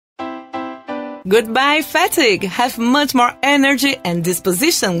Goodbye fatigue! Have much more energy and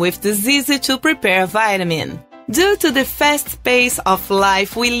disposition with this easy-to-prepare vitamin. Due to the fast pace of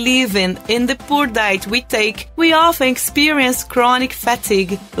life we live in the poor diet we take, we often experience chronic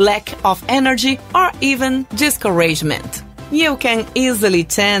fatigue, lack of energy, or even discouragement. You can easily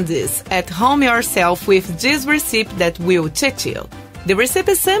change this at home yourself with this recipe that will teach you. The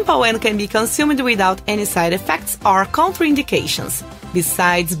recipe is simple and can be consumed without any side effects or contraindications.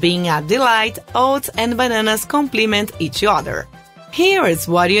 Besides being a delight, oats and bananas complement each other. Here is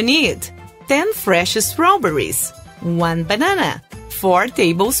what you need. 10 fresh strawberries, 1 banana, 4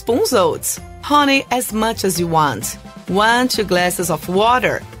 tablespoons oats, honey as much as you want, 1-2 glasses of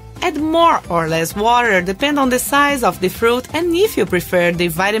water. Add more or less water depending on the size of the fruit and if you prefer the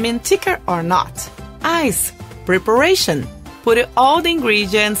vitamin thicker or not. Ice. Preparation. Put all the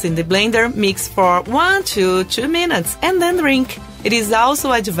ingredients in the blender, mix for 1 to 2 minutes and then drink. It is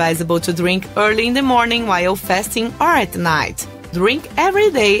also advisable to drink early in the morning while fasting or at night. Drink every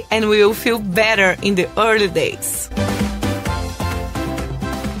day and we will feel better in the early days.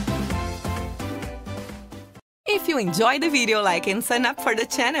 If you enjoyed the video, like and sign up for the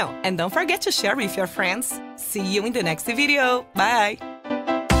channel. And don't forget to share with your friends. See you in the next video. Bye!